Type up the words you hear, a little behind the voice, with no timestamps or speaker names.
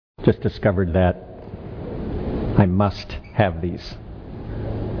just discovered that I must have these.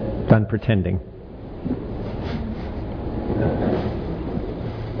 Done pretending.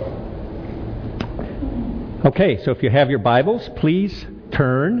 Okay, so if you have your Bibles, please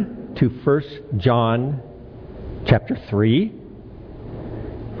turn to 1 John chapter 3.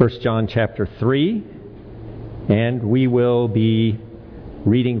 1 John chapter 3, and we will be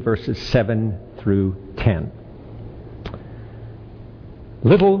reading verses 7 through 10.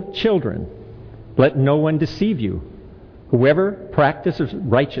 Little children, let no one deceive you. Whoever practices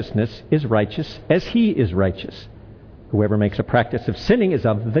righteousness is righteous as he is righteous. Whoever makes a practice of sinning is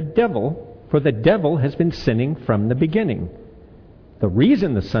of the devil, for the devil has been sinning from the beginning. The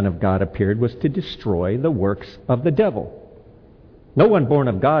reason the Son of God appeared was to destroy the works of the devil. No one born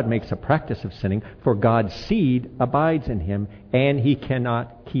of God makes a practice of sinning, for God's seed abides in him, and he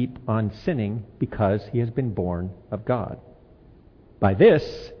cannot keep on sinning because he has been born of God. By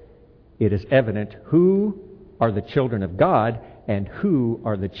this, it is evident who are the children of God and who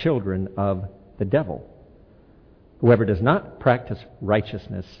are the children of the devil. Whoever does not practice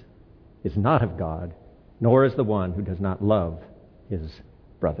righteousness is not of God, nor is the one who does not love his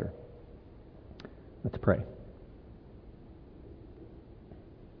brother. Let's pray.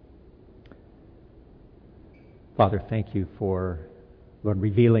 Father, thank you for, Lord,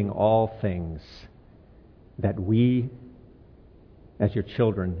 revealing all things that we, as your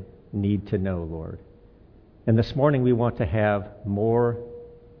children, need to know, Lord. And this morning we want to have more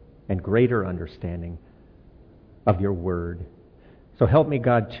and greater understanding of your word. So help me,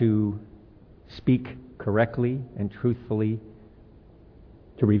 God, to speak correctly and truthfully,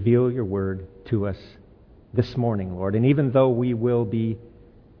 to reveal your word to us this morning, Lord. And even though we will be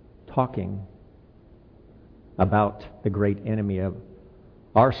talking about the great enemy of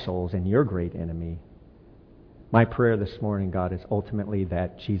our souls and your great enemy, my prayer this morning, God, is ultimately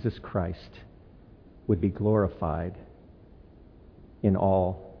that Jesus Christ would be glorified in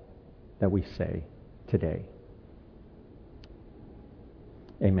all that we say today.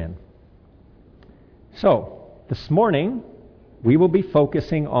 Amen. So, this morning, we will be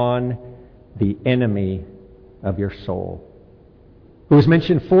focusing on the enemy of your soul, who is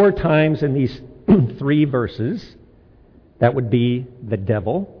mentioned 4 times in these 3 verses. That would be the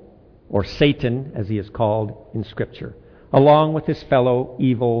devil, or Satan, as he is called in Scripture, along with his fellow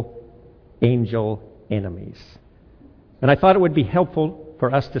evil angel enemies. And I thought it would be helpful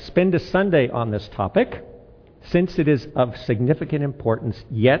for us to spend a Sunday on this topic, since it is of significant importance,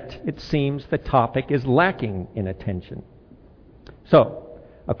 yet it seems the topic is lacking in attention. So,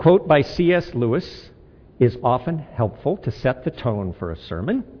 a quote by C.S. Lewis is often helpful to set the tone for a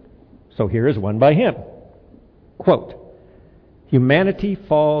sermon. So here is one by him. Quote, "Humanity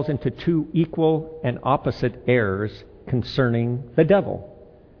falls into 2 equal and opposite errors concerning the devil.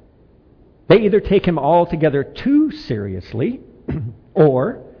 They either take him altogether too seriously,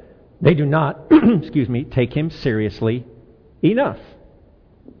 or they do not, take him seriously enough.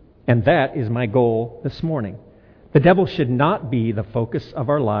 And that is my goal this morning. The devil should not be the focus of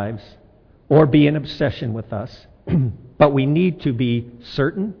our lives or be an obsession with us, but we need to be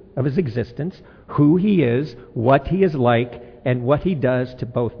certain of his existence, who he is, what he is like, and what he does to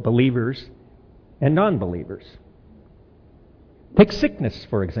both believers and non-believers. Take sickness,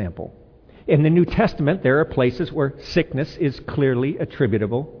 for example. In the New Testament, there are places where sickness is clearly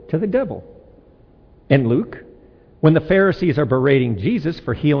attributable to the devil. In Luke, when the Pharisees are berating Jesus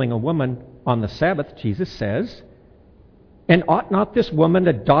for healing a woman on the Sabbath, Jesus says, "And ought not this woman,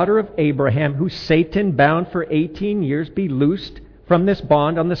 the daughter of Abraham, who Satan bound for 18 years, be loosed from this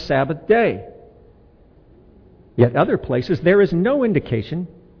bond on the Sabbath day?" Yet other places, there is no indication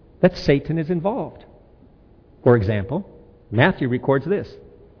that Satan is involved. For example, Matthew records this.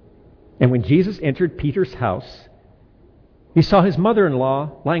 "And when Jesus entered Peter's house, he saw his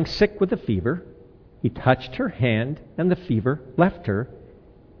mother-in-law lying sick with a fever. He touched her hand, and the fever left her,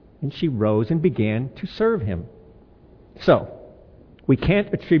 and she rose and began to serve him." So, we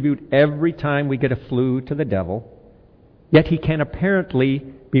can't attribute every time we get a flu to the devil, yet he can apparently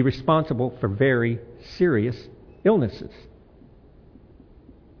be responsible for very serious illnesses.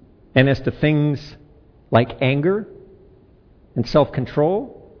 And as to things like anger and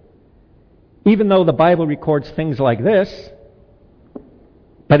self-control, even though the Bible records things like this,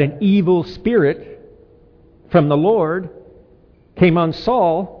 but an evil spirit from the Lord came on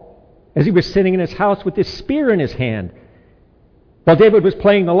Saul as he was sitting in his house with his spear in his hand. While David was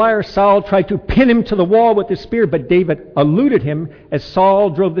playing the lyre, Saul tried to pin him to the wall with his spear, but David eluded him as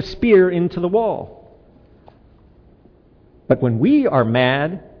Saul drove the spear into the wall. But when we are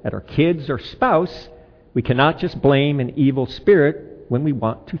mad at our kids or spouse, we cannot just blame an evil spirit when we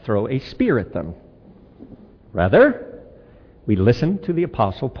want to throw a spear at them. Rather, we listen to the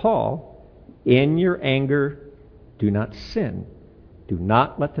Apostle Paul. In your anger, do not sin. Do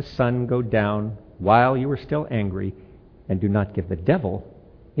not let the sun go down while you are still angry, and do not give the devil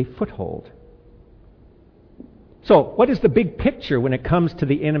a foothold. So, what is the big picture when it comes to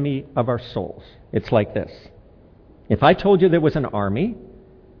the enemy of our souls? It's like this. If I told you there was an army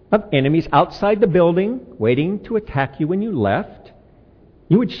of enemies outside the building waiting to attack you when you left,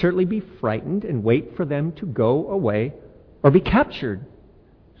 you would certainly be frightened and wait for them to go away or be captured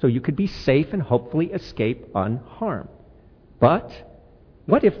so you could be safe and hopefully escape unharmed. But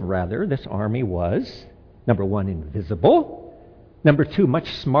what if rather this army was, number one, invisible, number two, much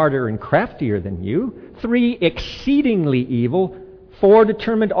smarter and craftier than you, 3, exceedingly evil, 4,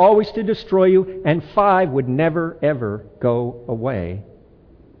 determined always to destroy you, and 5, would never ever go away?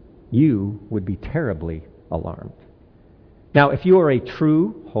 You would be terribly alarmed. Now, if you are a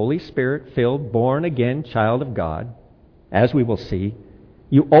true, Holy Spirit-filled, born-again child of God, as we will see,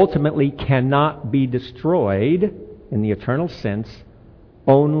 you ultimately cannot be destroyed in the eternal sense,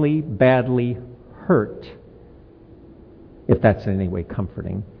 only badly hurt, if that's in any way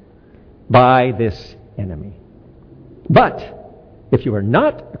comforting, by this enemy. But if you are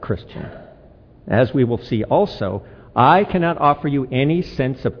not a Christian, as we will see also, I cannot offer you any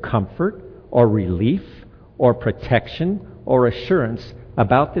sense of comfort or relief or protection or assurance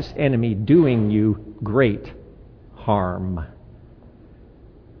about this enemy doing you great harm.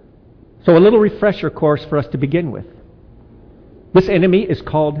 So a little refresher course for us to begin with. This enemy is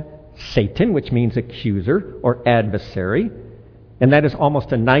called Satan, which means accuser or adversary, and that is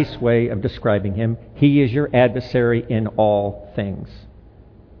almost a nice way of describing him. He is your adversary in all things.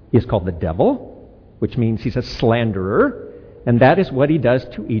 He is called the devil, which means he's a slanderer, and that is what he does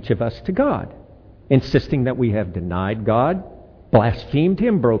to each of us to God, insisting that we have denied God, blasphemed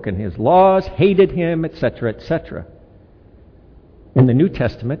him, broken his laws, hated him, etc., etc. In the New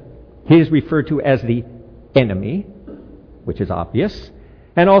Testament, he is referred to as the enemy, which is obvious,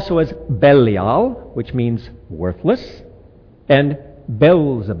 and also as Belial, which means worthless, and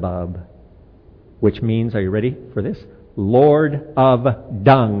Beelzebub, which means, are you ready for this? Lord of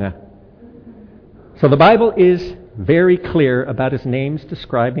dung. So the Bible is very clear about his names,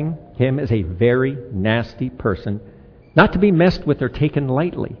 describing him as a very nasty person, not to be messed with or taken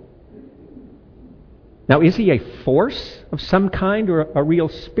lightly. Now, is he a force of some kind or a real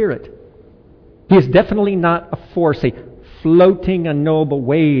spirit? He is definitely not a force, a floating, unknowable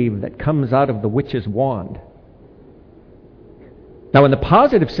wave that comes out of the witch's wand. Now, in the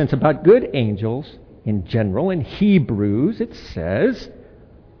positive sense about good angels, in general, in Hebrews, it says,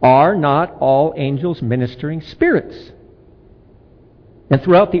 are not all angels ministering spirits? And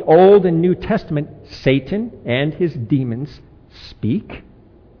throughout the Old and New Testament, Satan and his demons speak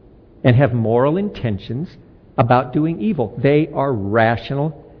and have moral intentions about doing evil. They are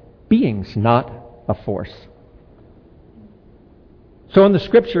rational beings, not a force. So in the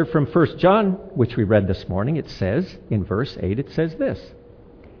scripture from 1 John, which we read this morning, it says, in verse 8, it says this: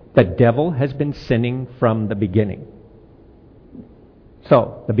 the devil has been sinning from the beginning.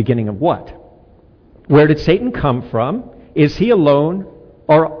 So, the beginning of what? Where did Satan come from? Is he alone,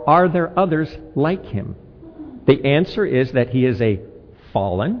 or are there others like him? The answer is that he is a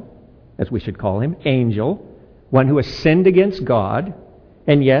fallen, as we should call him, angel, one who has sinned against God,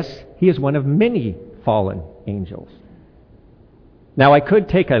 and yes, he is one of many fallen angels. Now, I could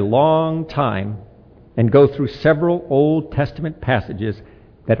take a long time and go through several Old Testament passages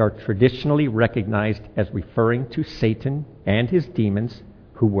that are traditionally recognized as referring to Satan and his demons,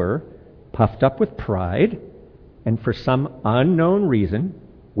 who were puffed up with pride, and for some unknown reason,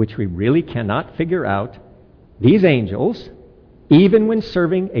 which we really cannot figure out, these angels, even when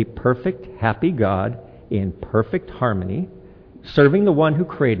serving a perfect, happy God in perfect harmony, serving the one who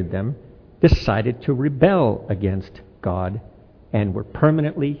created them, decided to rebel against God and were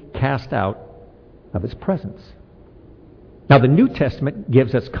permanently cast out of his presence. Now, the New Testament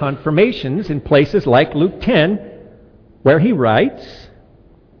gives us confirmations in places like Luke 10, where he writes,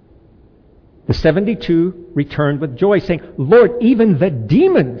 the 72 returned with joy, saying, Lord, even the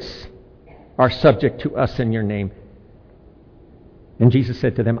demons are subject to us in your name. And Jesus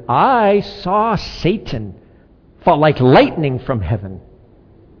said to them, I saw Satan fall like lightning from heaven.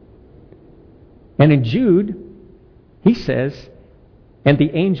 And in Jude, he says, and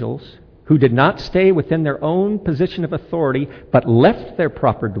the angels who did not stay within their own position of authority, but left their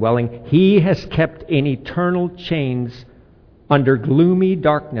proper dwelling, he has kept in eternal chains under gloomy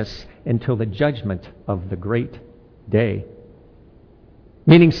darkness until the judgment of the great day.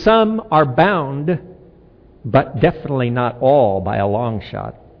 Meaning some are bound but definitely not all by a long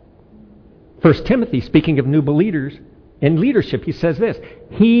shot. 1 Timothy, speaking of new believers in leadership, he says this: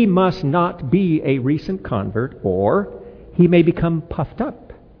 he must not be a recent convert, or he may become puffed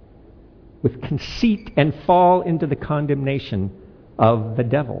up with conceit and fall into the condemnation of the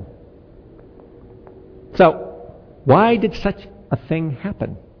devil. So, why did such a thing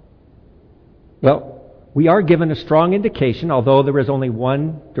happen? Well, we are given a strong indication, although there is only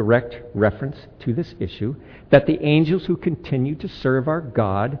one direct reference to this issue, that the angels who continue to serve our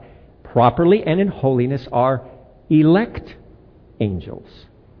God properly and in holiness are elect angels.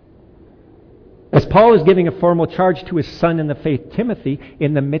 As Paul is giving a formal charge to his son in the faith, Timothy,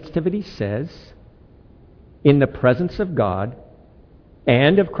 in the midst of it he says, in the presence of God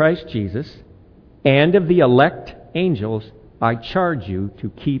and of Christ Jesus and of the elect angels, I charge you to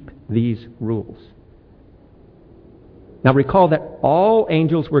keep these rules. Now recall that all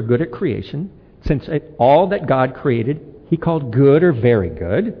angels were good at creation, since all that God created he called good or very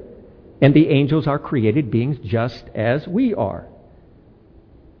good, and the angels are created beings just as we are.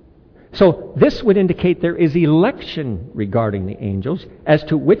 So this would indicate there is election regarding the angels as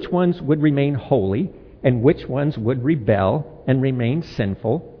to which ones would remain holy and which ones would rebel and remain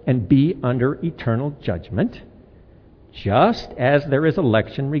sinful and be under eternal judgment, just as there is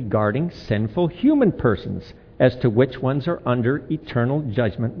election regarding sinful human persons as to which ones are under eternal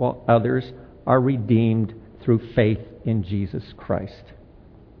judgment while others are redeemed through faith in Jesus Christ.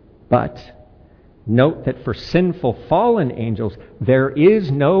 But note that for sinful fallen angels, there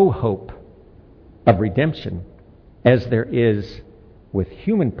is no hope of redemption as there is with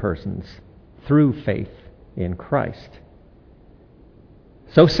human persons through faith in Christ.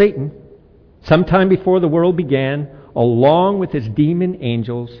 So Satan, sometime before the world began, along with his demon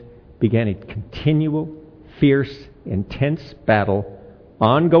angels, began a continual, fierce, intense battle,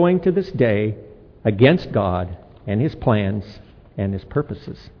 ongoing to this day, against God and his plans and his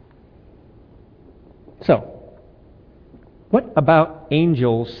purposes. So, what about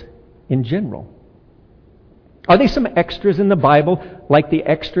angels in general? Are they some extras in the Bible, like the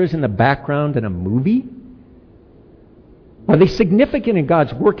extras in the background in a movie? Are they significant in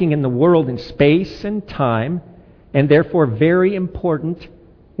God's working in the world in space and time, and therefore very important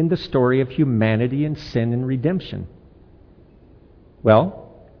in the story of humanity and sin and redemption?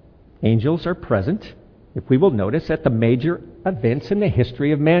 Well, angels are present, if we will notice, at the major events in the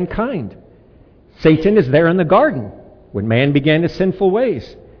history of mankind. Satan is there in the garden when man began his sinful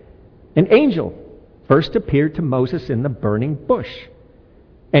ways. An angel first appeared to Moses in the burning bush.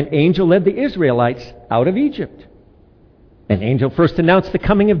 An angel led the Israelites out of Egypt. An angel first announced the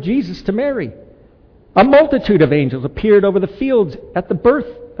coming of Jesus to Mary. A multitude of angels appeared over the fields at the birth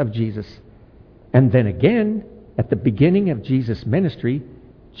of Jesus. And then again, at the beginning of Jesus' ministry,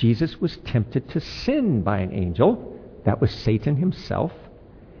 Jesus was tempted to sin by an angel. That was Satan himself.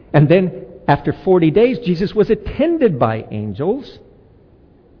 And then, after 40 days, Jesus was attended by angels.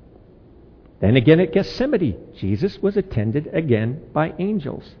 Then again at Gethsemane, Jesus was attended again by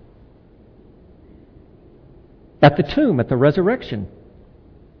angels. At the tomb, at the resurrection,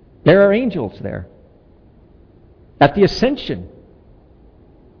 there are angels there. At the ascension,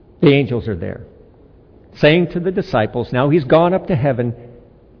 the angels are there, saying to the disciples, now he's gone up to heaven,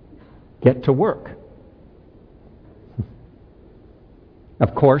 get to work.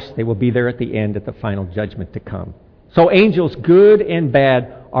 Of course, they will be there at the end at the final judgment to come. So angels, good and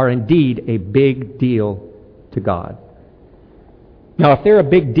bad, are indeed a big deal to God. Now, if they're a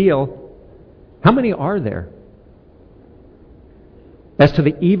big deal, how many are there? As to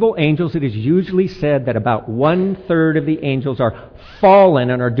the evil angels, it is usually said that about 1/3 of the angels are fallen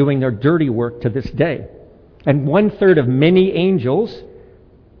and are doing their dirty work to this day. And 1/3 of many angels,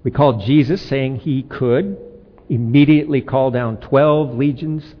 recall Jesus saying he could immediately call down 12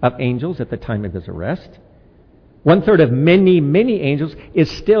 legions of angels at the time of his arrest. 1/3 of many, many angels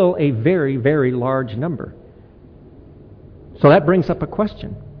is still a very, very large number. So that brings up a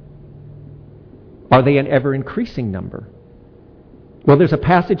question. Are they an ever-increasing number? Well, there's a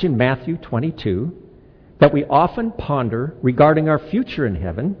passage in Matthew 22 that we often ponder regarding our future in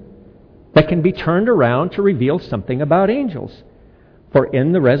heaven that can be turned around to reveal something about angels. For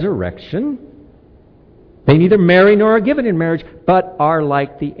in the resurrection, they neither marry nor are given in marriage, but are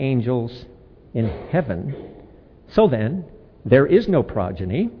like the angels in heaven. So then, there is no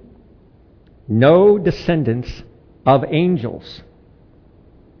progeny, no descendants of angels.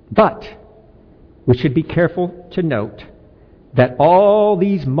 But we should be careful to note that all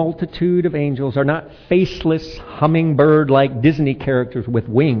these multitude of angels are not faceless, hummingbird-like Disney characters with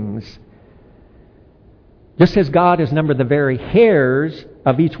wings. Just as God has numbered the very hairs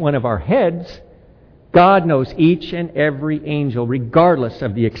of each one of our heads, God knows each and every angel, regardless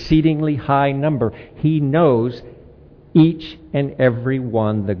of the exceedingly high number. He knows each and every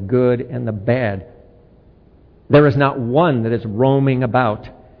one, the good and the bad. There is not one that is roaming about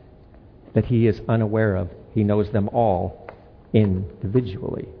that He is unaware of. He knows them all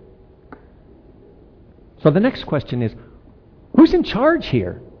individually. So the next question is, who's in charge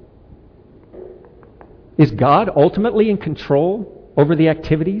here? Is God ultimately in control over the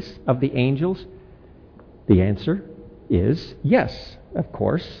activities of the angels? The answer is yes, of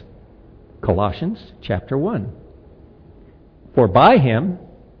course. Colossians chapter 1. For by Him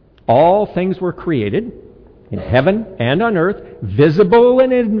all things were created, in heaven and on earth, visible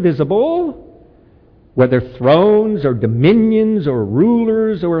and invisible, whether thrones or dominions or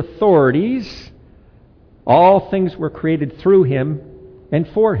rulers or authorities. All things were created through Him and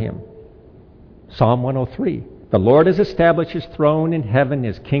for Him. Psalm 103. The Lord has established His throne in heaven.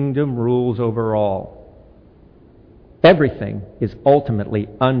 His kingdom rules over all. Everything is ultimately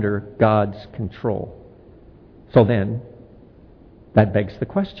under God's control. So then, that begs the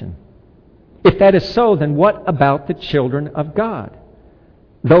question. If that is so, then what about the children of God?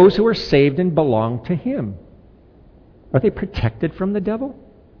 Those who are saved and belong to Him. Are they protected from the devil?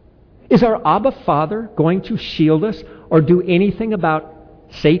 Is our Abba Father going to shield us or do anything about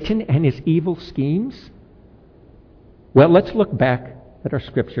Satan and his evil schemes? Well, let's look back at our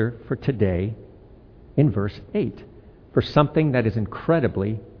scripture for today in verse 8 for something that is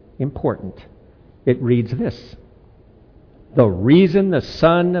incredibly important. It reads this: the reason the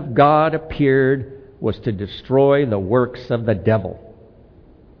Son of God appeared was to destroy the works of the devil.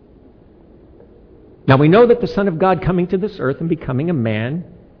 Now we know that the Son of God coming to this earth and becoming a man,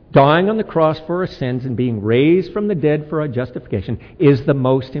 dying on the cross for our sins and being raised from the dead for our justification is the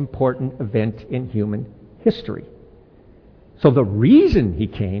most important event in human history. So the reason He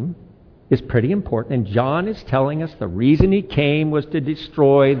came is pretty important, and John is telling us the reason He came was to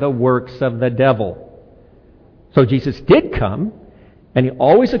destroy the works of the devil. So Jesus did come, and He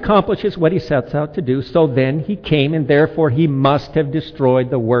always accomplishes what He sets out to do, so then He came, and therefore He must have destroyed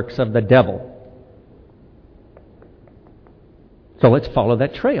the works of the devil. So let's follow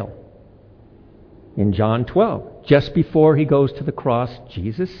that trail. In John 12, just before He goes to the cross,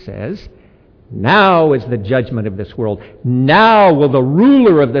 Jesus says, now is the judgment of this world. Now will the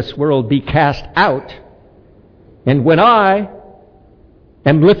ruler of this world be cast out. And when I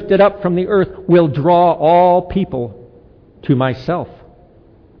am lifted up from the earth, will draw all people to myself.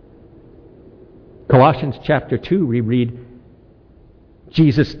 Colossians chapter 2, we read,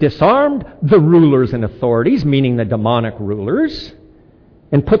 Jesus disarmed the rulers and authorities, meaning the demonic rulers,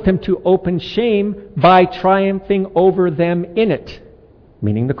 and put them to open shame by triumphing over them in it,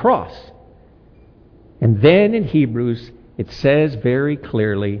 meaning the cross. And then in Hebrews, it says very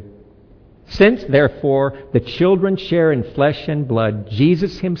clearly, since therefore the children share in flesh and blood,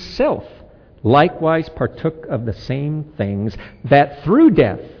 Jesus Himself likewise partook of the same things, that through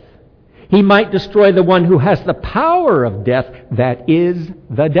death He might destroy the one who has the power of death, that is,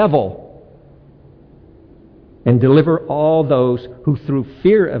 the devil, and deliver all those who through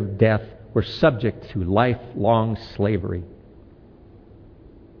fear of death were subject to lifelong slavery.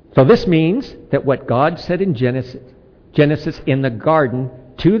 So this means that what God said in Genesis in the garden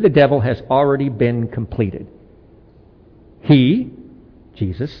to the devil has already been completed. He,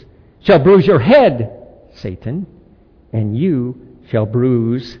 Jesus, shall bruise your head, Satan, and you shall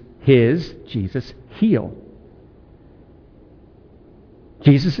bruise his, Jesus, heel.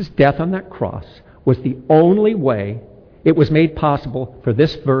 Jesus' death on that cross was the only way it was made possible for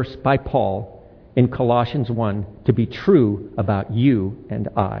this verse by Paul in Colossians 1 to be true about you and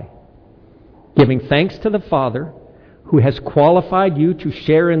I. Giving thanks to the Father who has qualified you to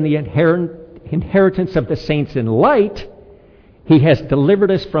share in the inheritance of the saints in light, He has delivered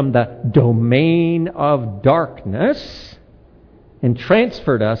us from the domain of darkness and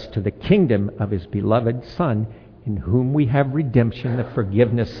transferred us to the kingdom of His beloved Son, in whom we have redemption, the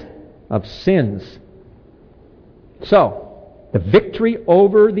forgiveness of sins. So, the victory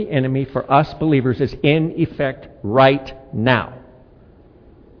over the enemy for us believers is in effect right now,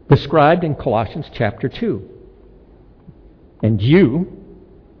 described in Colossians chapter 2. And you,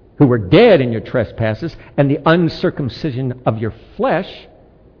 who were dead in your trespasses and the uncircumcision of your flesh,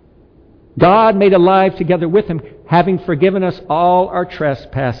 God made alive together with Him, having forgiven us all our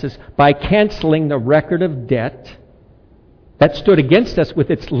trespasses by canceling the record of debt that stood against us with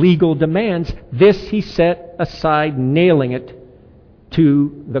its legal demands. This He set aside, nailing it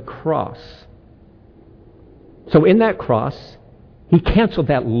to the cross. So in that cross, He canceled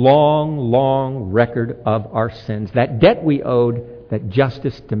that long record of our sins, that debt we owed, that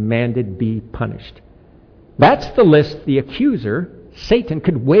justice demanded be punished. That's the list the accuser, Satan,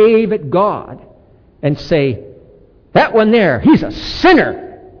 could wave at God and say, that one there, he's a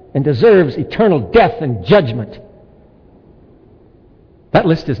sinner and deserves eternal death and judgment. That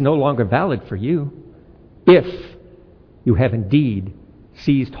list is no longer valid for you if you have indeed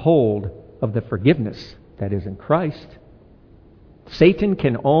seized hold of the forgiveness that is in Christ. Satan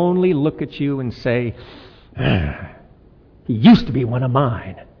can only look at you and say, he used to be one of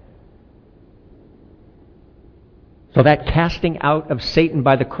mine. So that casting out of Satan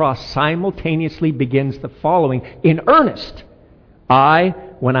by the cross simultaneously begins the following. In earnest, I,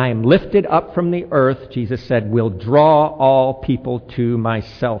 when I am lifted up from the earth, Jesus said, will draw all people to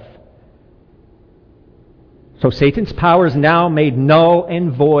myself. So Satan's power is now made null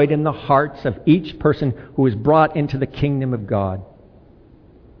and void in the hearts of each person who is brought into the kingdom of God.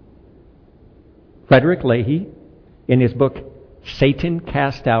 Frederick Leahy, in his book, Satan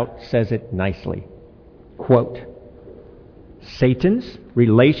Cast Out, says it nicely. Quote, Satan's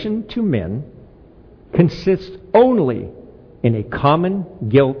relation to men consists only in a common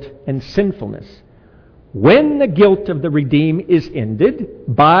guilt and sinfulness. When the guilt of the redeemed is ended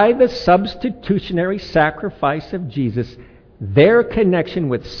by the substitutionary sacrifice of Jesus, their connection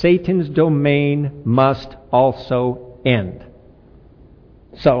with Satan's domain must also end.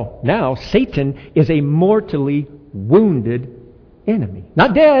 So now Satan is a mortally wounded enemy.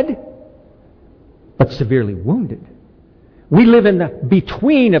 Not dead, but severely wounded. We live in the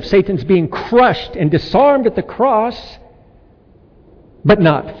between of Satan's being crushed and disarmed at the cross, but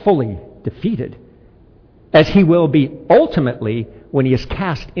not fully defeated, as he will be ultimately when he is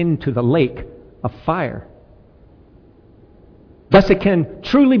cast into the lake of fire. Thus it can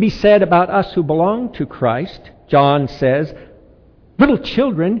truly be said about us who belong to Christ. John says, little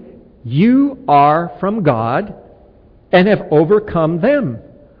children, you are from God and have overcome them.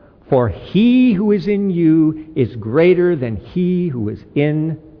 For he who is in you is greater than he who is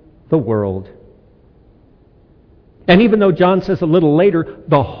in the world. And even though John says a little later,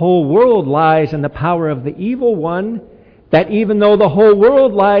 the whole world lies in the power of the evil one, that even though the whole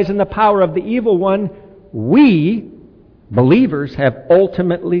world lies in the power of the evil one, we, believers, have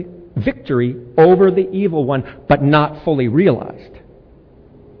ultimately victory over the evil one, but not fully realized.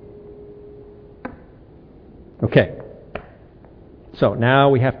 Okay. So now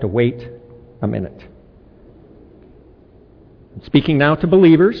we have to wait a minute. Speaking now to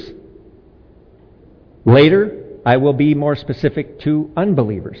believers. Later, I will be more specific to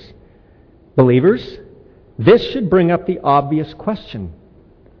unbelievers. Believers, this should bring up the obvious question.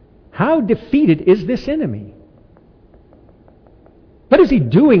 How defeated is this enemy? What is he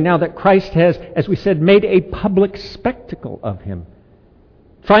doing now that Christ has, as we said, made a public spectacle of him,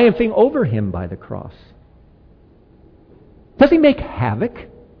 triumphing over him by the cross? Does he make havoc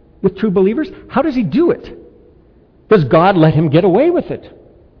with true believers? How does he do it? Does God let him get away with it?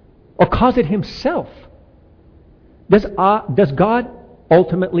 Or cause it himself? Does God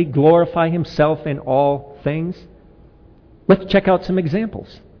ultimately glorify himself in all things? Let's check out some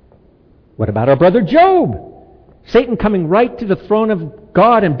examples. What about our brother Job? Satan coming right to the throne of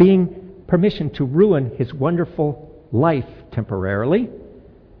God and being permission to ruin his wonderful life temporarily.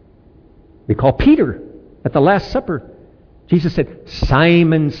 Recall Peter at the Last Supper. Jesus said,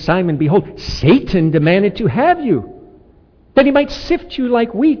 Simon, Simon, behold, Satan demanded to have you, that he might sift you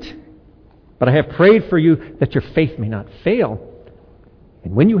like wheat. But I have prayed for you that your faith may not fail.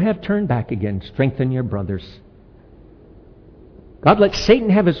 And when you have turned back again, strengthen your brothers. God let Satan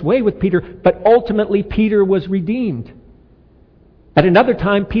have his way with Peter, but ultimately Peter was redeemed. At another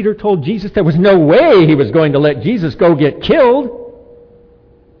time, Peter told Jesus there was no way he was going to let Jesus go get killed.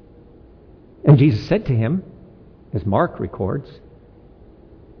 And Jesus said to him, as Mark records,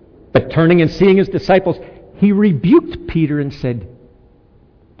 but turning and seeing his disciples, he rebuked Peter and said,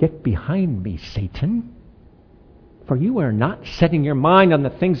 Get behind me, Satan, for you are not setting your mind on the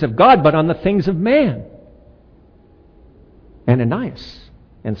things of God, but on the things of man. Ananias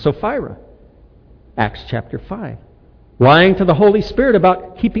and Sapphira, Acts chapter 5, lying to the Holy Spirit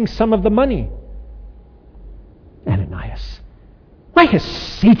about keeping some of the money. Ananias, why has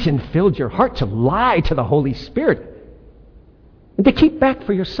Satan filled your heart to lie to the Holy Spirit and to keep back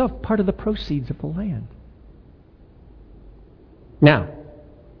for yourself part of the proceeds of the land? Now,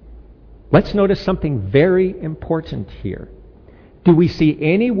 let's notice something very important here. Do we see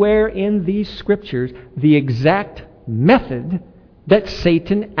anywhere in these scriptures the exact method that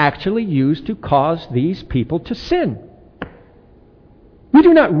Satan actually used to cause these people to sin? We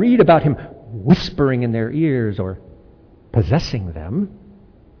do not read about him whispering in their ears or possessing them.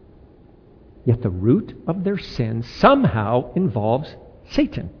 Yet the root of their sin somehow involves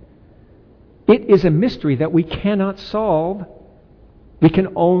Satan. It is a mystery that we cannot solve. We can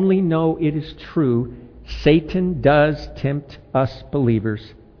only know it is true. Satan does tempt us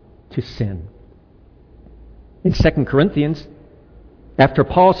believers to sin. In 2 Corinthians, after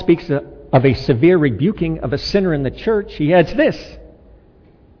Paul speaks of a severe rebuking of a sinner in the church, he adds this: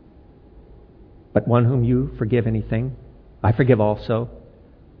 "But one whom you forgive anything, I forgive also.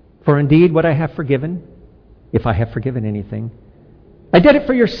 For indeed what I have forgiven, if I have forgiven anything, I did it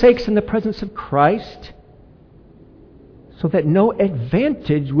for your sakes in the presence of Christ, so that no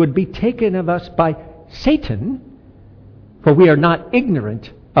advantage would be taken of us by Satan, for we are not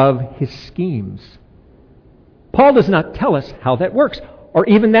ignorant of his schemes." Paul does not tell us how that works, or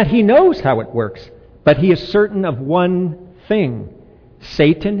even that he knows how it works, but he is certain of one thing: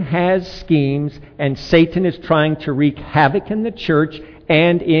 Satan has schemes, and Satan is trying to wreak havoc in the church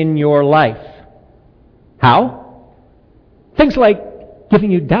and in your life. How? Things like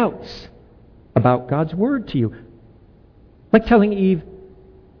giving you doubts about God's Word to you. Like telling Eve,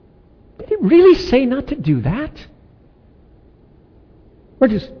 "Did he really say not to do that? Or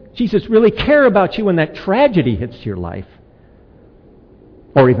does Jesus really care about you when that tragedy hits your life?"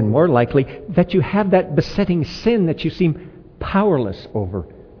 Or even more likely, that you have that besetting sin that you seem powerless over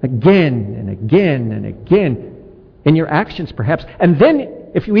again and again and again in your actions perhaps. And then,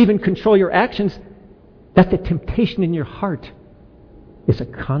 if you even control your actions, that the temptation in your heart is a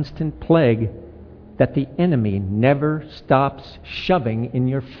constant plague that the enemy never stops shoving in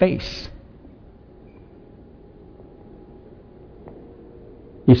your face.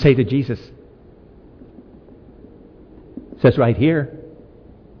 You say to Jesus, it says right here,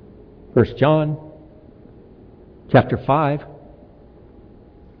 1 John chapter 5,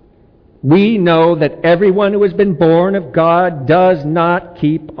 "We know that everyone who has been born of God does not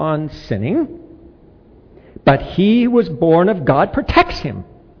keep on sinning, but he who was born of God protects him,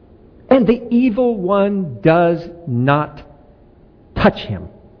 and the evil one does not touch him."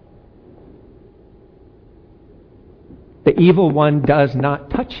 The evil one does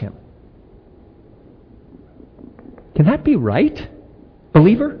not touch him. Can that be right,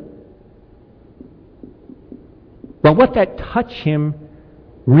 believer? Well, what that touch him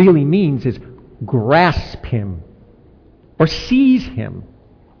really means is grasp him or seize him.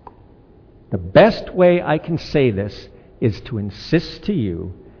 The best way I can say this is to insist to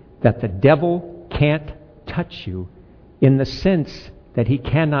you that the devil can't touch you in the sense that he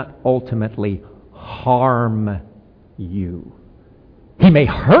cannot ultimately harm you. He may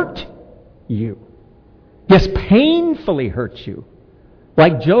hurt you. Yes, painfully hurt you,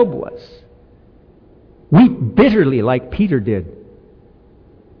 like Job was. Weep bitterly like Peter did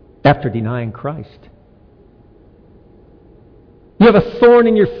after denying Christ. You have a thorn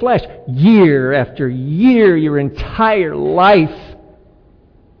in your flesh year after year, your entire life.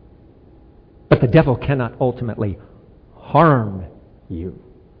 But the devil cannot ultimately harm you.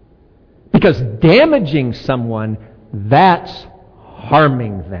 Because damaging someone, that's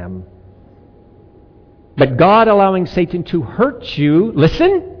harming them. But God allowing Satan to hurt you,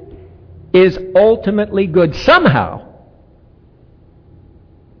 listen, is ultimately good somehow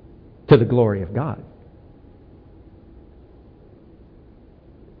to the glory of God.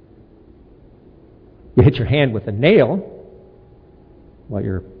 You hit your hand with a nail while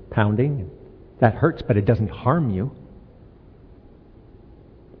you're pounding. That hurts, but it doesn't harm you.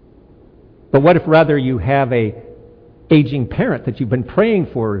 But what if rather you have a aging parent that you've been praying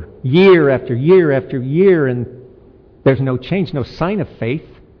for year after year after year, and there's no change, no sign of faith,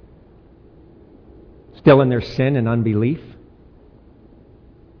 still in their sin and unbelief?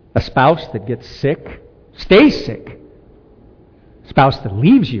 A spouse that gets sick, stays sick. A spouse that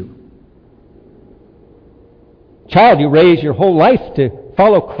leaves you. Child you raise your whole life to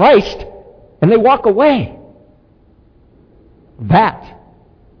follow Christ, and they walk away. That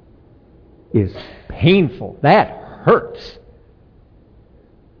is painful. That hurts.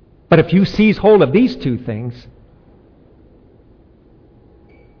 But if you seize hold of these two things,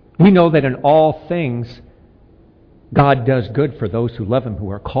 we know that in all things God does good for those who love Him, who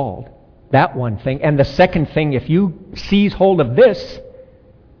are called. That one thing. And the second thing, if you seize hold of this,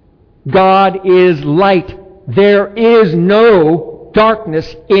 God is light. There is no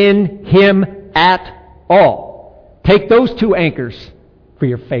darkness in Him at all. Take those two anchors for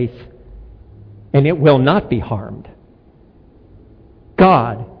your faith, and it will not be harmed.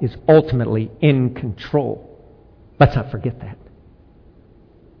 God is ultimately in control. Let's not forget that.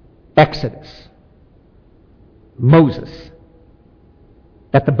 Exodus. Moses.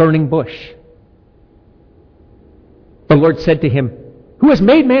 At the burning bush. The Lord said to him, "Who has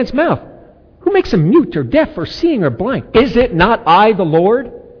made man's mouth? Who makes him mute or deaf or seeing or blind? Is it not I, the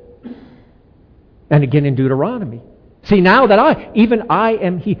Lord?" And again in Deuteronomy. See, now that I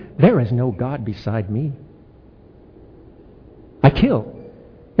am He, there is no God beside me. I kill,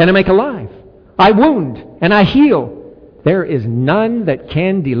 and I make alive. I wound, and I heal. There is none that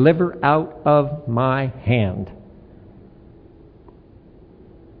can deliver out of my hand.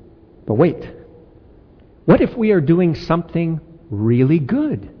 But wait, what if we are doing something really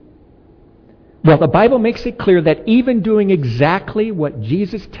good? Well, the Bible makes it clear that even doing exactly what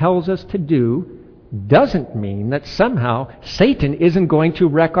Jesus tells us to do doesn't mean that somehow Satan isn't going to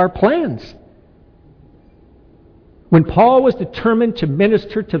wreck our plans. When Paul was determined to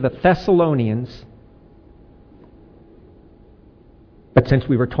minister to the Thessalonians, but since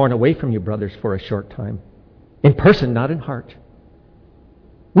we were torn away from you, brothers, for a short time, in person, not in heart,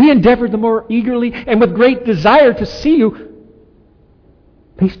 we endeavored the more eagerly and with great desire to see you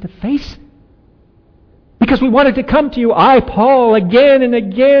face to face, because we wanted to come to you, I, Paul, again and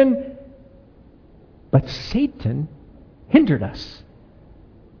again. But Satan hindered us.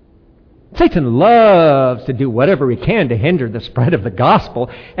 Satan loves to do whatever he can to hinder the spread of the gospel.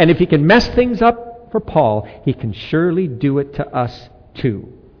 And if he can mess things up for Paul, he can surely do it to us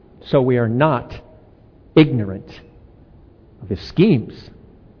too. So we are not ignorant of his schemes.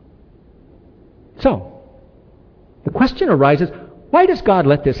 So, the question arises, why does God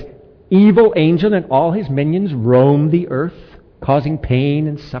let this evil angel and all his minions roam the earth, causing pain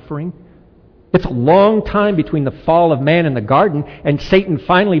and suffering? It's a long time between the fall of man in the garden and Satan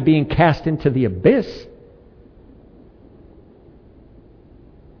finally being cast into the abyss.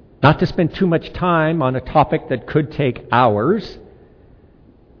 Not to spend too much time on a topic that could take hours,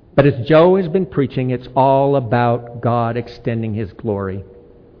 but as Joe has been preaching, it's all about God extending His glory.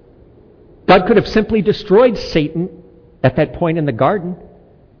 God could have simply destroyed Satan at that point in the garden,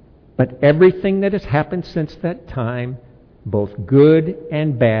 but everything that has happened since that time, both good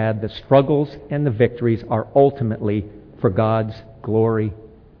and bad, the struggles and the victories, are ultimately for God's glory.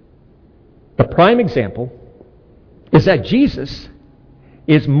 The prime example is that Jesus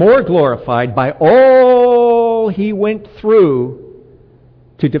is more glorified by all He went through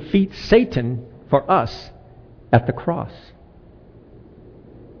to defeat Satan for us at the cross.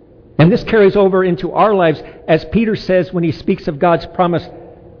 And this carries over into our lives, as Peter says when he speaks of God's promise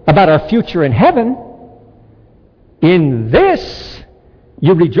about our future in heaven. In this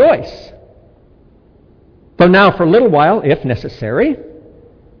you rejoice. Though now for a little while, if necessary,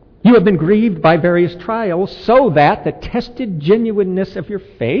 you have been grieved by various trials, so that the tested genuineness of your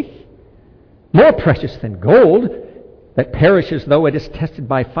faith, more precious than gold, that perishes though it is tested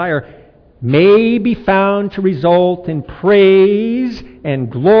by fire, may be found to result in praise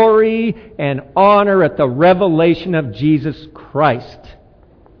and glory and honor at the revelation of Jesus Christ.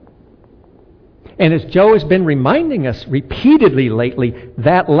 And as Joe has been reminding us repeatedly lately,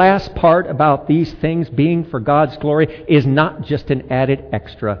 that last part about these things being for God's glory is not just an added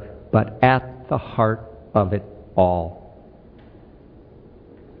extra, but at the heart of it all.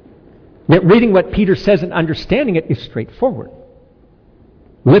 Yet reading what Peter says and understanding it is straightforward.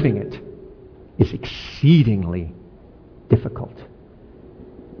 Living it is exceedingly difficult.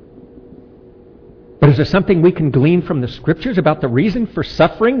 But is there something we can glean from the Scriptures about the reason for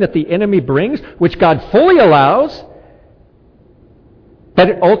suffering that the enemy brings, which God fully allows, that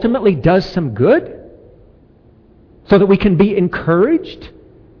it ultimately does some good, so that we can be encouraged?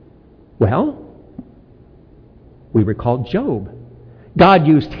 Well, we recall Job. God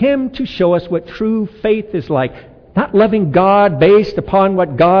used him to show us what true faith is like. Not loving God based upon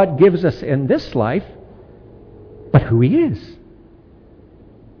what God gives us in this life, but who He is.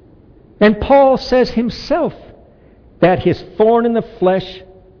 And Paul says himself that his thorn in the flesh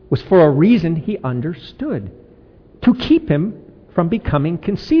was for a reason he understood, to keep him from becoming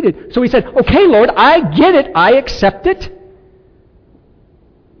conceited. So he said, okay, Lord, I get it. I accept it.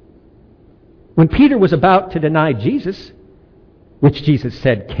 When Peter was about to deny Jesus, which Jesus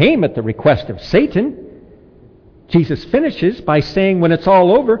said came at the request of Satan, Jesus finishes by saying when it's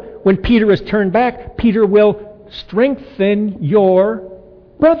all over, when Peter is turned back, Peter will strengthen your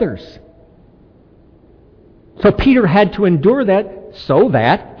brothers. So Peter had to endure that so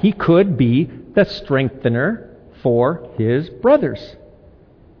that he could be the strengthener for his brothers.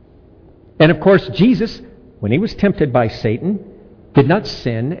 And of course, Jesus, when he was tempted by Satan, did not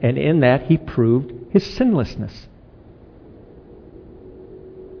sin, and in that he proved his sinlessness.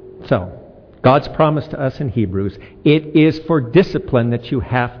 So, God's promise to us in Hebrews, it is for discipline that you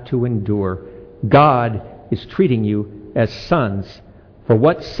have to endure. God is treating you as sons. For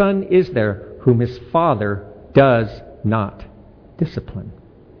what son is there whom his father does not discipline?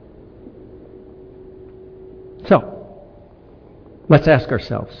 So, let's ask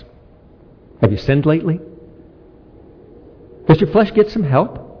ourselves, Have you sinned lately? Does your flesh get some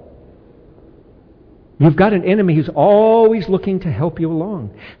help? You've got an enemy who's always looking to help you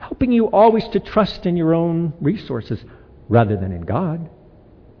along, helping you always to trust in your own resources rather than in God,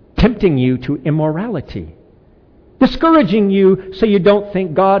 tempting you to immorality, discouraging you so you don't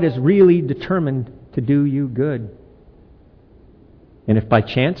think God is really determined to do you good. And if by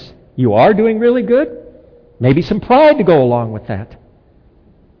chance you are doing really good, maybe some pride to go along with that.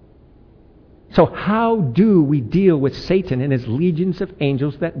 So how do we deal with Satan and his legions of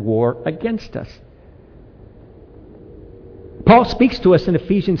angels that war against us? Paul speaks to us in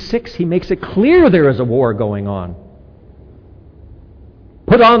Ephesians 6. He makes it clear there is a war going on.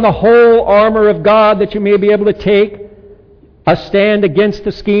 Put on the whole armor of God that you may be able to take a stand against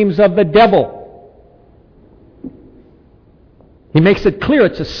the schemes of the devil. He makes it clear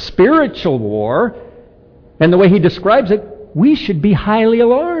it's a spiritual war, and the way he describes it, we should be highly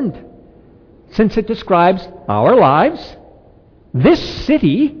alarmed, since it describes our lives, this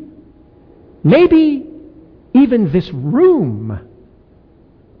city, maybe even this room,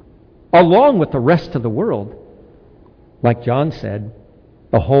 along with the rest of the world. Like John said,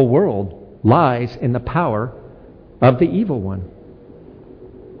 the whole world lies in the power of the evil one.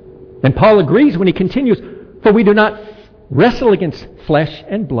 And Paul agrees when he continues, for we do not wrestle against flesh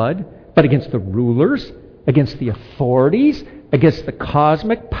and blood, but against the rulers, against the authorities, against the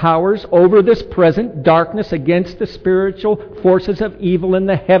cosmic powers over this present darkness, against the spiritual forces of evil in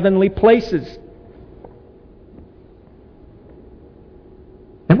the heavenly places.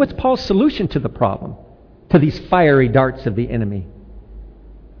 And what's Paul's solution to the problem, to these fiery darts of the enemy?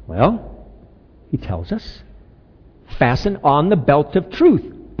 Well, he tells us, fasten on the belt of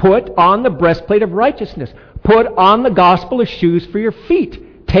truth. Put on the breastplate of righteousness. Put on the gospel as shoes for your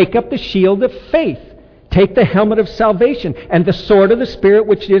feet. Take up the shield of faith. Take the helmet of salvation and the sword of the Spirit,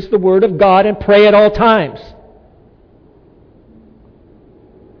 which is the Word of God, and pray at all times.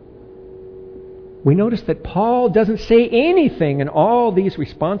 We notice that Paul doesn't say anything in all these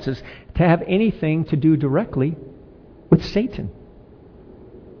responses to have anything to do directly with Satan.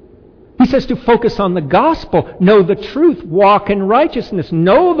 He says to focus on the gospel, know the truth, walk in righteousness,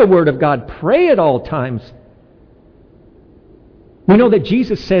 know the Word of God, pray at all times. We know that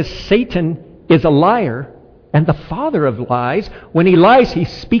Jesus says Satan is a liar and the father of lies. When he lies,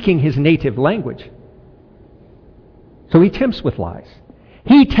 he's speaking his native language. So he tempts with lies.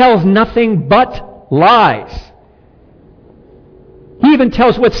 He tells nothing but lies. He even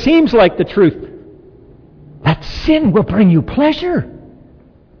tells what seems like the truth. That sin will bring you pleasure.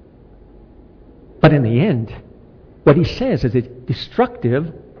 But in the end, what he says is a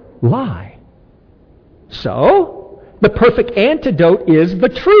destructive lie. So, the perfect antidote is the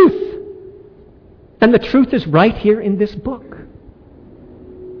truth. And the truth is right here in this book.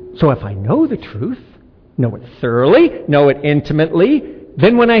 So if I know the truth, know it thoroughly, know it intimately,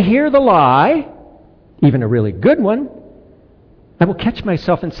 then when I hear the lie, even a really good one, I will catch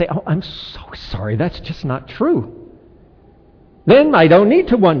myself and say, oh, I'm so sorry, that's just not true. Then I don't need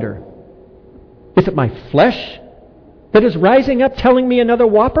to wonder. Is it my flesh that is rising up telling me another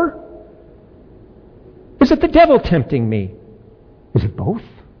whopper? Is it the devil tempting me? Is it both?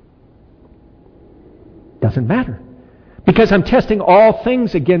 Doesn't matter. Because I'm testing all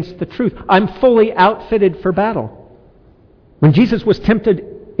things against the truth. I'm fully outfitted for battle. When Jesus was tempted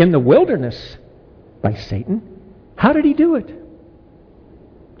in the wilderness by Satan, how did he do it?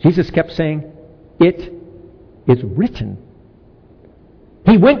 Jesus kept saying, it is written.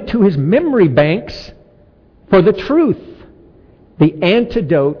 He went to his memory banks for the truth, the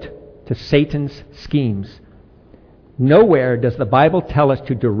antidote to Satan's schemes. Nowhere does the Bible tell us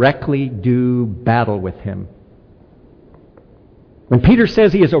to directly do battle with him. When Peter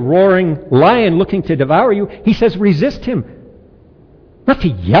says he is a roaring lion looking to devour you, he says resist him. Not to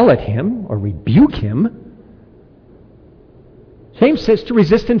yell at him or rebuke him. James says to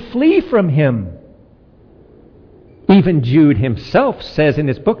resist and flee from him. Even Jude himself says in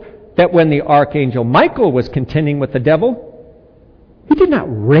his book that when the archangel Michael was contending with the devil, he did not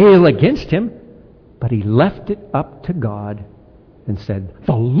rail against him, but he left it up to God and said,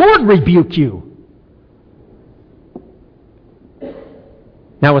 "The Lord rebuke you."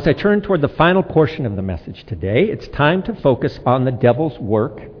 Now, as I turn toward the final portion of the message today, it's time to focus on the devil's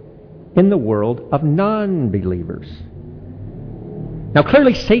work in the world of non-believers. Now,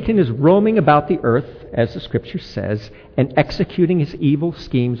 clearly, Satan is roaming about the earth, as the Scripture says, and executing his evil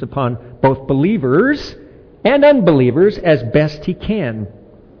schemes upon both believers and unbelievers as best he can.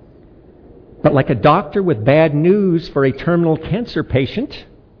 But like a doctor with bad news for a terminal cancer patient,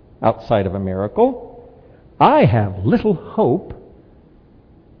 outside of a miracle, I have little hope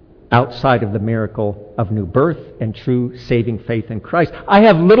outside of the miracle of new birth and true saving faith in Christ. I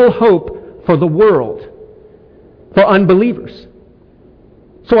have little hope for the world, for unbelievers.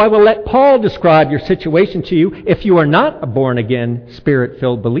 So I will let Paul describe your situation to you if you are not a born-again,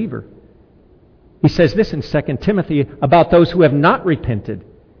 Spirit-filled believer. He says this in 2 Timothy about those who have not repented,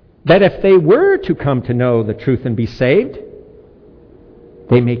 that if they were to come to know the truth and be saved,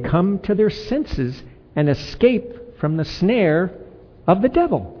 they may come to their senses and escape from the snare of the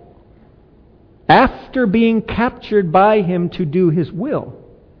devil, after being captured by him to do his will.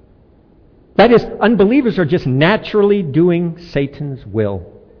 That is, unbelievers are just naturally doing Satan's will.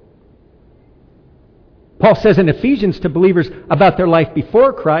 Paul says in Ephesians to believers about their life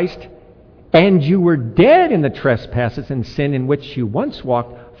before Christ, and you were dead in the trespasses and sin in which you once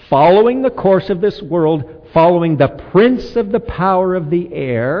walked, following the course of this world, following the prince of the power of the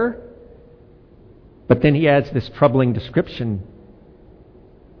air. But then he adds this troubling description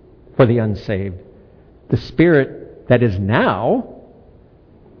for the unsaved. The spirit that is now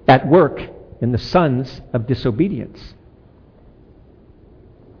at work in the sons of disobedience.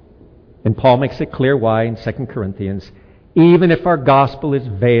 And Paul makes it clear why in 2 Corinthians, even if our gospel is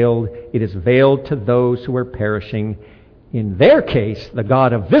veiled, it is veiled to those who are perishing. In their case, the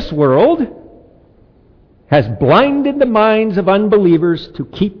God of this world has blinded the minds of unbelievers to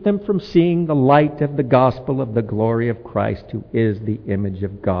keep them from seeing the light of the gospel of the glory of Christ, who is the image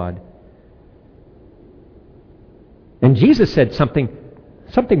of God. And Jesus said something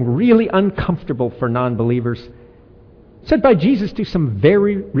really uncomfortable for non-believers, said by Jesus to some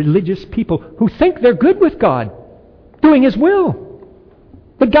very religious people who think they're good with God, doing His will,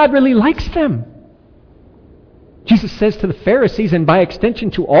 but God really likes them. Jesus says to the Pharisees, and by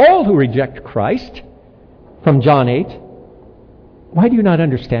extension to all who reject Christ, from John 8, why do you not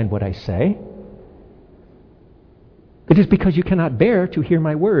understand what I say? It is because you cannot bear to hear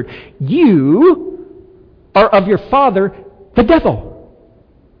my word. You are of your father, the devil,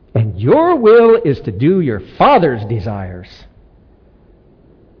 and your will is to do your father's desires.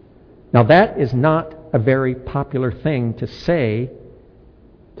 Now that is not a very popular thing to say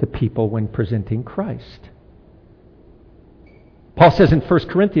to people when presenting Christ. Paul says in 1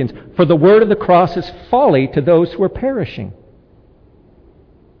 Corinthians, for the word of the cross is folly to those who are perishing.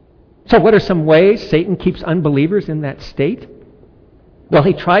 So what are some ways Satan keeps unbelievers in that state? Well,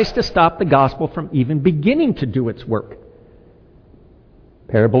 he tries to stop the gospel from even beginning to do its work.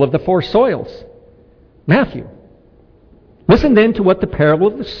 Parable of the four soils. Matthew. Listen then to what the parable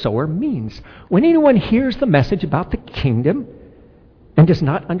of the sower means. When anyone hears the message about the kingdom and does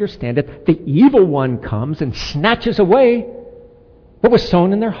not understand it, the evil one comes and snatches away what was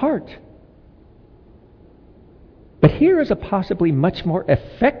sown in their heart. But here is a possibly much more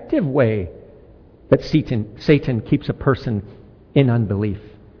effective way that Satan keeps a person in unbelief.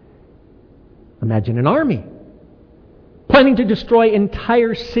 Imagine an army planning to destroy an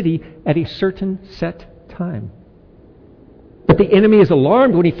entire city at a certain set time. But the enemy is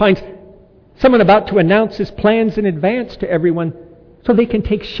alarmed when he finds someone about to announce his plans in advance to everyone so they can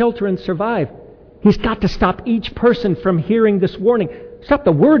take shelter and survive. He's got to stop each person from hearing this warning, stop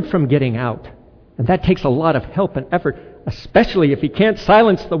the word from getting out. And that takes a lot of help and effort, especially if he can't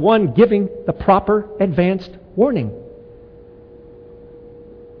silence the one giving the proper advanced warning.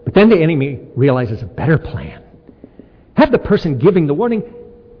 But then the enemy realizes a better plan. Have the person giving the warning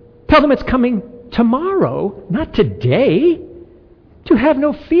tell them it's coming tomorrow, not today. To have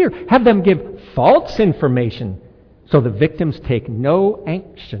no fear. Have them give false information so the victims take no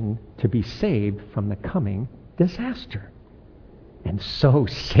action to be saved from the coming disaster. And so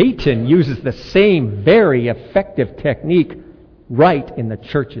Satan uses the same very effective technique right in the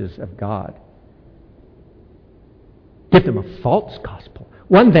churches of God. Give them a false gospel,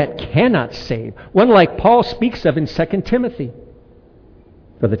 one that cannot save, one like Paul speaks of in 2 Timothy.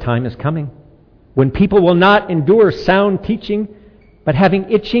 For the time is coming when people will not endure sound teaching, but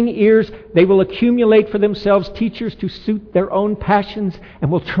having itching ears, they will accumulate for themselves teachers to suit their own passions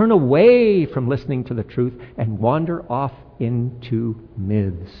and will turn away from listening to the truth and wander off into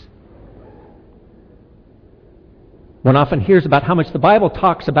myths. One often hears about how much the Bible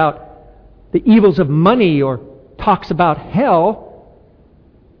talks about the evils of money or talks about hell.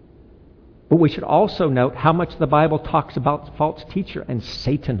 But we should also note how much the Bible talks about false teacher, and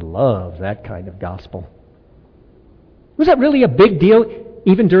Satan loves that kind of gospel. Was that really a big deal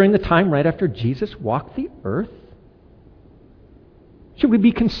even during the time right after Jesus walked the earth? Should we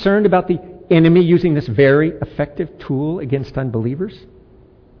be concerned about the enemy using this very effective tool against unbelievers?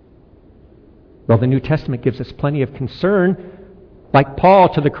 Well, the New Testament gives us plenty of concern, like Paul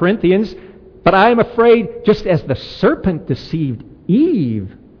to the Corinthians. But I am afraid, just as the serpent deceived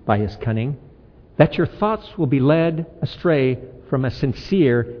Eve by his cunning, that your thoughts will be led astray from a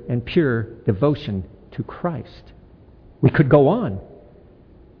sincere and pure devotion to Christ. We could go on.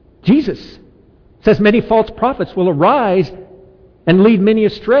 Jesus says many false prophets will arise and lead many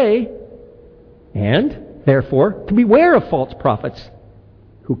astray, and therefore to beware of false prophets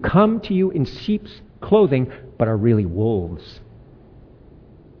who come to you in sheep's clothing but are really wolves.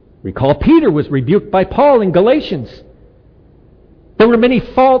 Recall Peter was rebuked by Paul in Galatians. There were many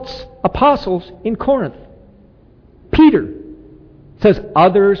false apostles in Corinth. Peter says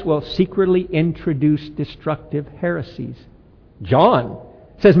others will secretly introduce destructive heresies. John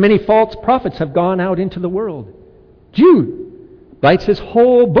says many false prophets have gone out into the world. Jude writes his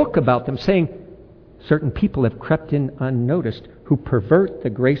whole book about them, saying certain people have crept in unnoticed who pervert the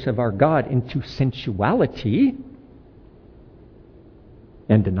grace of our God into sensuality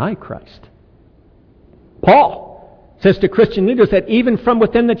and deny Christ. Paul says to Christian leaders that even from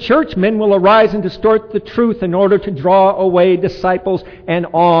within the church, men will arise and distort the truth in order to draw away disciples, and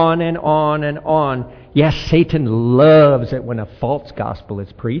on and on and on. Yes, Satan loves it when a false gospel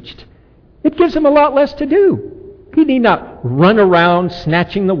is preached. It gives him a lot less to do. He need not run around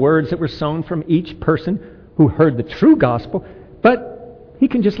snatching the words that were sown from each person who heard the true gospel, but he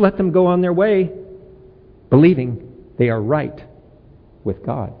can just let them go on their way, believing they are right with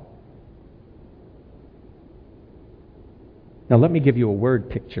God. Now let me give you a word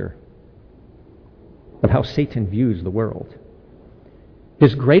picture of how Satan views the world.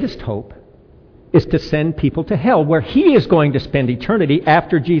 His greatest hope is to send people to hell, where he is going to spend eternity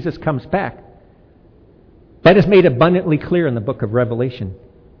after Jesus comes back. That is made abundantly clear in the book of Revelation.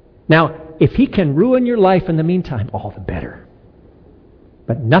 Now, if he can ruin your life in the meantime, all the better.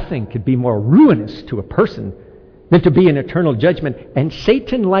 But nothing could be more ruinous to a person than to be in eternal judgment, and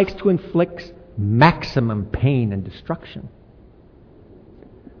Satan likes to inflict maximum pain and destruction.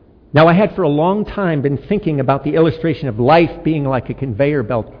 Now, I had for a long time been thinking about the illustration of life being like a conveyor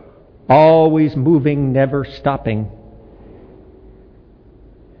belt, always moving, never stopping.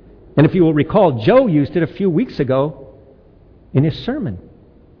 And if you will recall, Joe used it a few weeks ago in his sermon.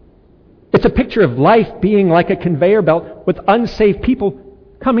 It's a picture of life being like a conveyor belt with unsaved people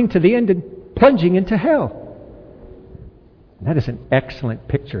coming to the end and plunging into hell. And that is an excellent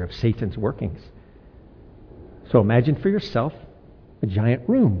picture of Satan's workings. So imagine for yourself a giant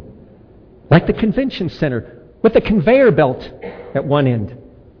room, like the convention center, with a conveyor belt at one end.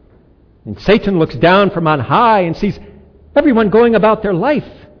 And Satan looks down from on high and sees everyone going about their life.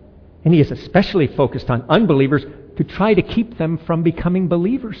 And he is especially focused on unbelievers to try to keep them from becoming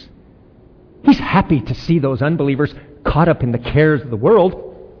believers. He's happy to see those unbelievers caught up in the cares of the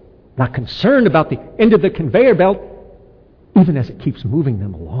world, not concerned about the end of the conveyor belt, even as it keeps moving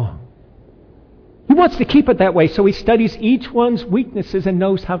them along. He wants to keep it that way, so he studies each one's weaknesses and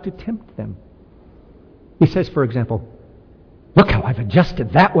knows how to tempt them. He says, for example, look how I've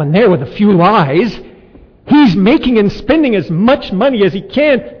adjusted that one there with a few lies. He's making and spending as much money as he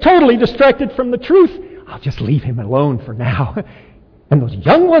can, totally distracted from the truth. I'll just leave him alone for now. And those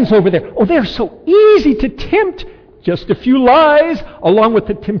young ones over there, oh, they're so easy to tempt. Just a few lies, along with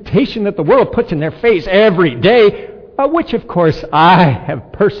the temptation that the world puts in their face every day, which, of course, I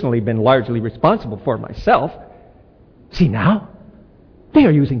have personally been largely responsible for myself. See now, they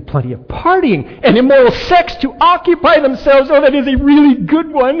are using plenty of partying and immoral sex to occupy themselves. Oh, that is a really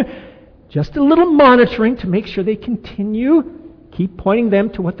good one. Just a little monitoring to make sure they continue. Keep pointing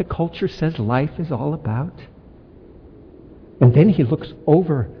them to what the culture says life is all about. And then he looks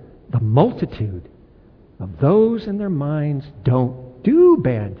over the multitude of those in their minds don't do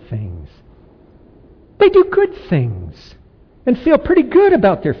bad things. They do good things and feel pretty good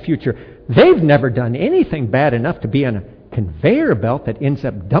about their future. They've never done anything bad enough to be on a conveyor belt that ends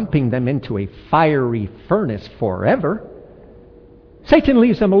up dumping them into a fiery furnace forever. Satan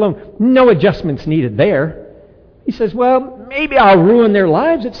leaves them alone. No adjustments needed there. He says, well, maybe I'll ruin their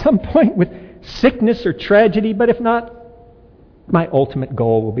lives at some point with sickness or tragedy, but if not, my ultimate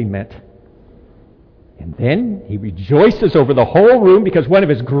goal will be met. And then he rejoices over the whole room because one of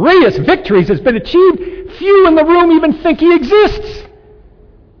his greatest victories has been achieved. Few in the room even think he exists.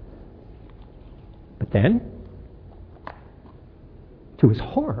 But then, to his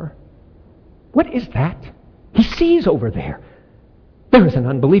horror, what is that he sees over there? There is an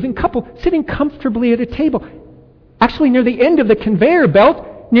unbelieving couple sitting comfortably at a table, actually near the end of the conveyor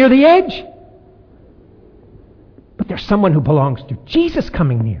belt, near the edge. But there's someone who belongs to Jesus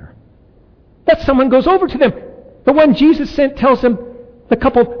coming near. That someone goes over to them. The one Jesus sent tells them, the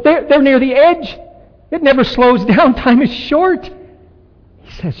couple, they're near the edge. It never slows down. Time is short.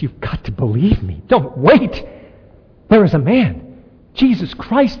 He says, you've got to believe me. Don't wait. There is a man. Jesus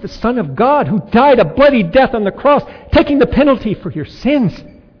Christ, the Son of God, who died a bloody death on the cross, taking the penalty for your sins.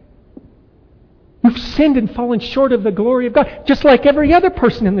 You've sinned and fallen short of the glory of God, just like every other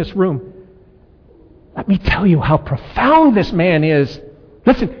person in this room. Let me tell you how profound this man is.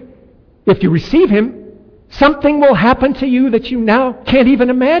 Listen, if you receive Him, something will happen to you that you now can't even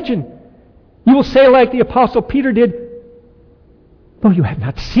imagine. You will say like the Apostle Peter did, though you have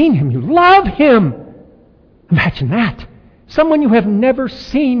not seen Him, you love Him. Imagine that. Someone you have never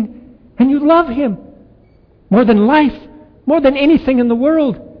seen, and you love Him. More than life, more than anything in the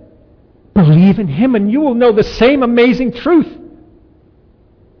world. Believe in Him and you will know the same amazing truth.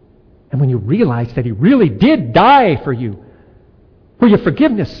 And when you realize that He really did die for you, for your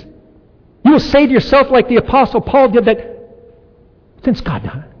forgiveness, you will say to yourself like the Apostle Paul did, that since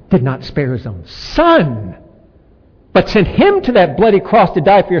God did not spare His own Son, but sent Him to that bloody cross to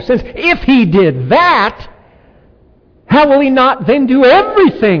die for your sins, if He did that, how will He not then do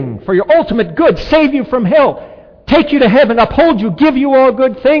everything for your ultimate good, save you from hell, take you to heaven, uphold you, give you all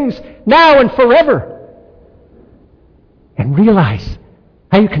good things, now and forever? And realize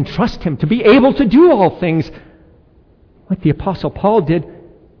how you can trust Him to be able to do all things, like the Apostle Paul did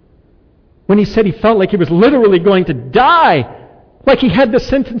when he said he felt like he was literally going to die, like he had the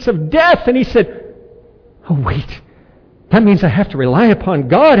sentence of death, and he said, oh wait, that means I have to rely upon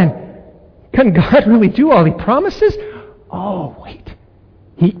God, and can God really do all He promises? Oh wait,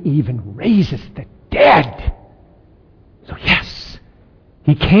 He even raises the dead. So yes,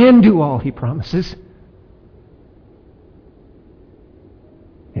 He can do all He promises.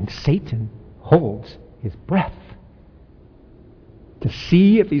 And Satan holds his breath to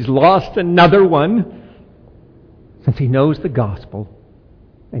see if he's lost another one, since he knows the gospel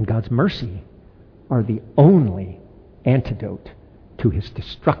and God's mercy are the only antidote to his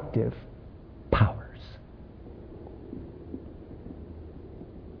destructive powers.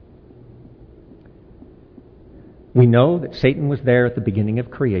 We know that Satan was there at the beginning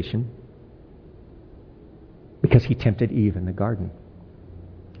of creation because he tempted Eve in the garden.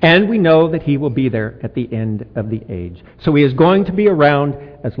 And we know that he will be there at the end of the age. So he is going to be around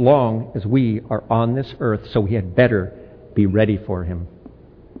as long as we are on this earth, so we had better be ready for him.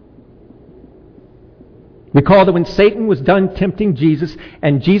 Recall that when Satan was done tempting Jesus,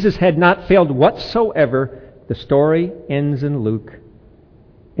 and Jesus had not failed whatsoever, the story ends in Luke.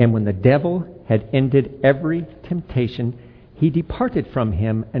 And when the devil had ended every temptation, he departed from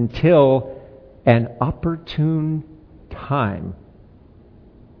him until an opportune time.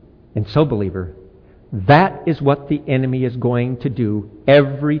 And so, believer, that is what the enemy is going to do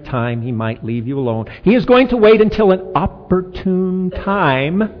every time he might leave you alone. He is going to wait until an opportune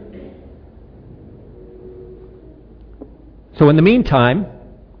time. So in the meantime,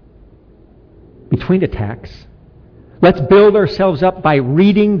 between attacks, let's build ourselves up by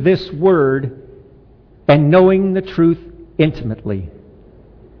reading this Word and knowing the truth intimately.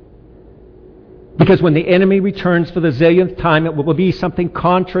 Because when the enemy returns for the zillionth time, it will be something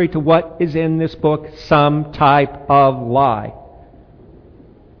contrary to what is in this book, some type of lie.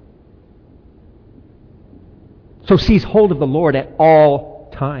 So seize hold of the Lord at all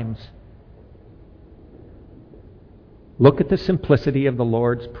times. Look at the simplicity of the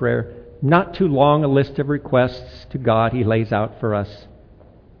Lord's Prayer. Not too long a list of requests to God He lays out for us.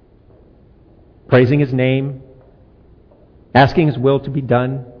 Praising His name, asking His will to be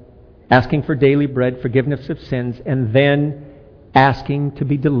done, asking for daily bread, forgiveness of sins, and then asking to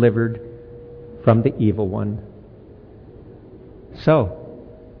be delivered from the evil one. So,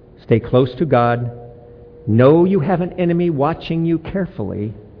 stay close to God. Know you have an enemy watching you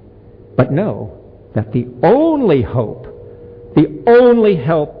carefully, but know that the only hope, the only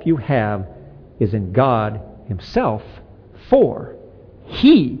help you have is in God Himself, for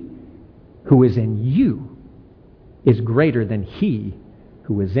He who is in you is greater than he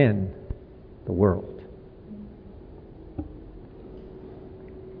who is in the world.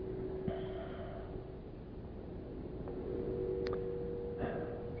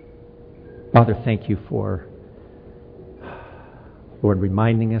 Father, thank you for, Lord,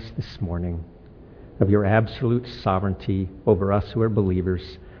 reminding us this morning of your absolute sovereignty over us who are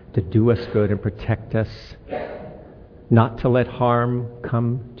believers, to do us good and protect us, not to let harm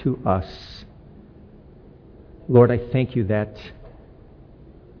come to us. Lord, I thank you that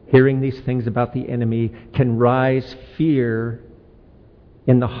hearing these things about the enemy can rise fear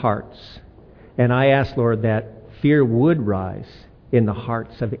in the hearts. And I ask, Lord, that fear would rise in the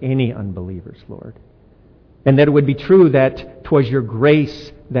hearts of any unbelievers, Lord. And that it would be true that 'twas your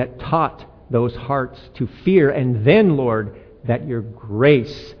grace that taught those hearts to fear, and then, Lord, that your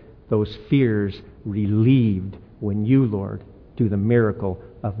grace, those fears relieved when you, Lord, do the miracle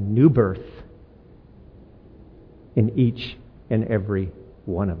of new birth in each and every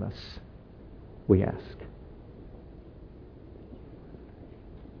one of us, we ask.